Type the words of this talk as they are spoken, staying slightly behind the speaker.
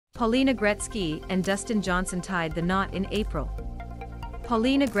Paulina Gretzky and Dustin Johnson tied the knot in April.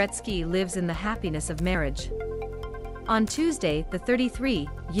 Paulina Gretzky lives in the happiness of marriage. On Tuesday, the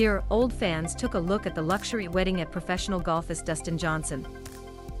 33-year-old fans took a look at the luxury wedding at professional golfist Dustin Johnson.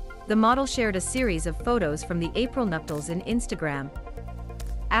 The model shared a series of photos from the April nuptials in Instagram.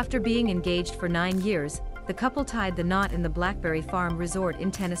 After being engaged for 9 years, the couple tied the knot in the Blackberry Farm Resort in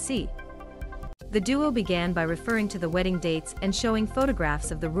Tennessee. The duo began by referring to the wedding dates and showing photographs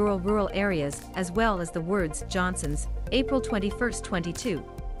of the rural areas as well as the words Johnson's, April 21, 22.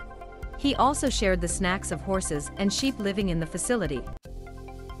 He also shared the snacks of horses and sheep living in the facility.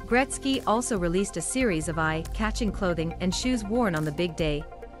 Gretzky also released a series of eye-catching clothing and shoes worn on the big day,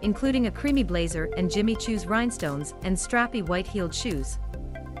 including a creamy blazer and Jimmy Choo's Rhinestones and strappy white-heeled shoes.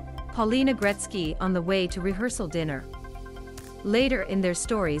 Paulina Gretzky on the way to rehearsal dinner. Later in their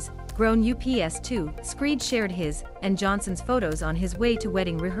stories, grown UPS2 Screed shared his and Johnson's photos on his way to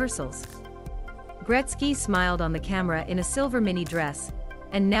wedding rehearsals. Gretzky smiled on the camera in a silver mini dress,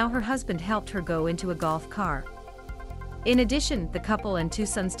 and now her husband helped her go into a golf car. In addition, the couple and two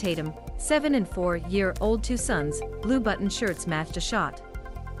sons Tatum, 7 and 4-year-old two sons, blue button shirts matched a shot.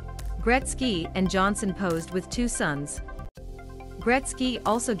 Gretzky and Johnson posed with two sons. Gretzky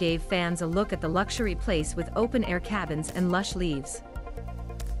also gave fans a look at the luxury place with open-air cabins and lush leaves.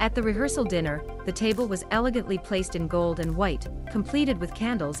 At the rehearsal dinner, the table was elegantly placed in gold and white, completed with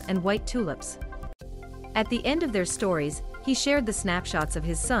candles and white tulips. At the end of their stories, he shared the snapshots of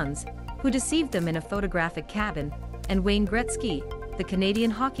his sons, who deceived them in a photographic cabin, and Wayne Gretzky, the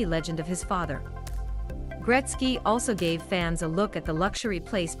Canadian hockey legend of his father. Gretzky also gave fans a look at the luxury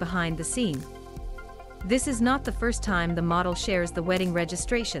place behind the scene. This is not the first time the model shares the wedding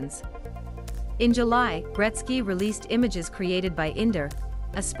registrations. In July, Gretzky released images created by Inder,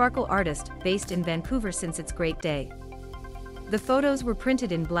 a sparkle artist based in Vancouver since its great day. The photos were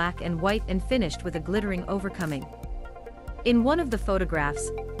printed in black and white and finished with a glittering overcoming. In one of the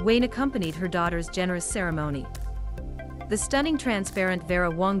photographs, Wayne accompanied her daughter's generous ceremony. The stunning transparent Vera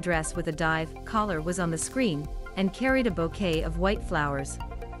Wang dress with a dive collar was on the screen and carried a bouquet of white flowers.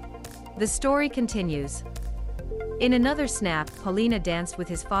 The story continues. In another snap, Paulina danced with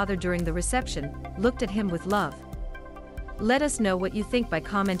his father during the reception, looked at him with love. Let us know what you think by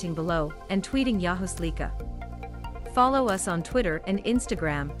commenting below and tweeting Yahoo Slika. Follow us on Twitter and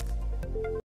Instagram.